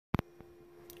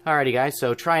Alrighty guys,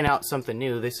 so trying out something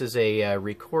new. This is a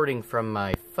recording from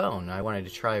my phone. I wanted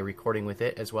to try recording with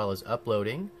it as well as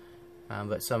uploading,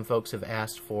 but some folks have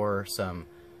asked for some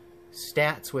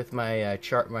stats with my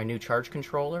my new charge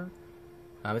controller.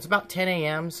 It's about 10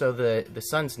 a.m. so the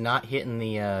sun's not hitting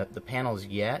the panels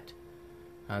yet.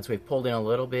 So we've pulled in a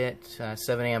little bit,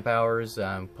 7 amp hours,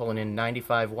 pulling in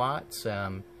 95 watts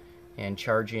and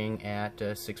charging at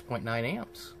 6.9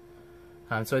 amps.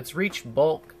 So it's reached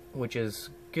bulk, which is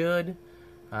good.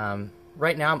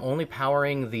 Right now I'm only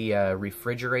powering the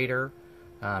refrigerator.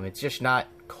 It's just not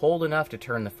cold enough to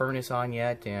turn the furnace on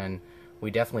yet, and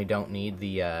we definitely don't need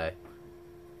the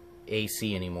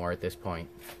AC anymore at this point.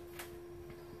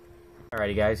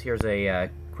 Alrighty guys, here's a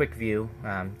quick view.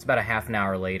 It's about a half an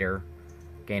hour later.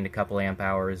 Gained a couple amp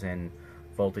hours and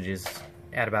voltages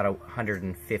at about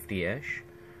 150-ish.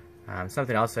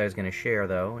 Something else I was going to share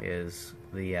though is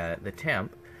the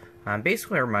temp.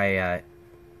 Basically where my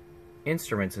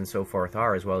instruments and so forth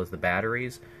are, as well as the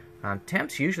batteries,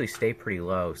 temps usually stay pretty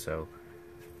low, so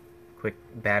quick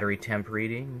battery temp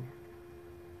reading,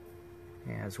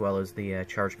 as well as the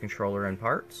charge controller and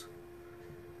parts.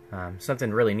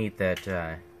 Something really neat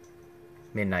that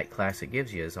MidNite Classic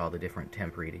gives you is all the different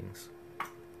temp readings.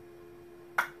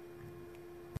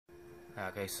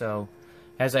 Okay, so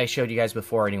as I showed you guys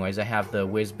before anyways, I have the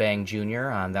Whiz Bang Junior.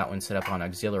 That one's set up on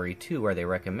Auxiliary 2 where they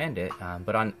recommend it,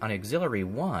 but on Auxiliary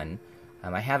 1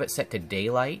 I have it set to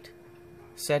daylight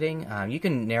setting. You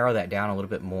can narrow that down a little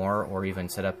bit more, or even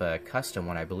set up a custom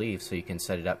one, I believe, so you can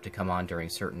set it up to come on during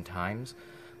certain times.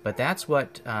 But that's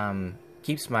what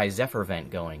keeps my Zephyr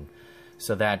vent going,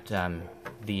 so that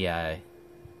the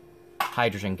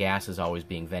hydrogen gas is always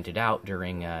being vented out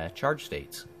during charge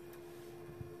states.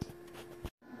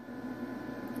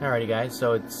 Alrighty guys,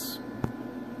 so it's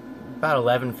about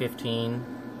 11:15.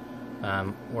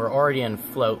 We're already in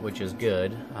float, which is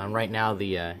good. Right now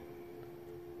the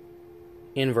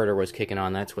inverter was kicking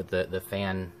on. That's what the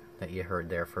fan that you heard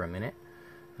there for a minute.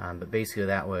 But basically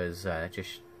that was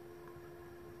just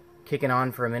kicking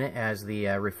on for a minute as the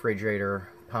refrigerator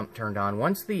pump turned on.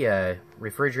 Once the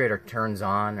refrigerator turns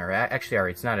on, or actually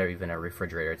it's not even a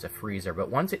refrigerator, it's a freezer, but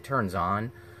once it turns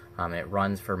on, it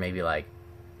runs for maybe like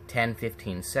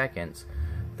 10-15 seconds,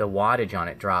 the wattage on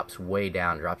it drops way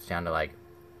down, drops down to like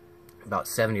about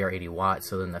 70 or 80 watts,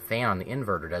 so then the fan on the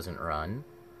inverter doesn't run.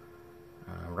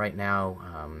 Right now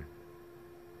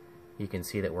you can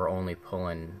see that we're only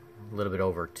pulling a little bit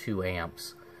over 2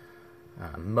 amps.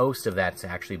 Most of that's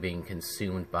actually being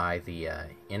consumed by the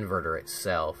inverter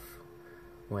itself.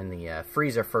 When the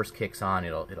freezer first kicks on,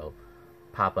 it'll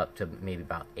pop up to maybe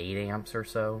about 8 amps or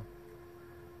so.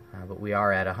 But we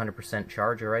are at 100%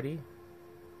 charge already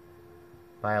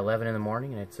by 11 in the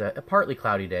morning, and it's a partly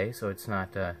cloudy day, so it's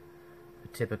not a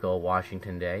typical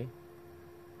Washington day.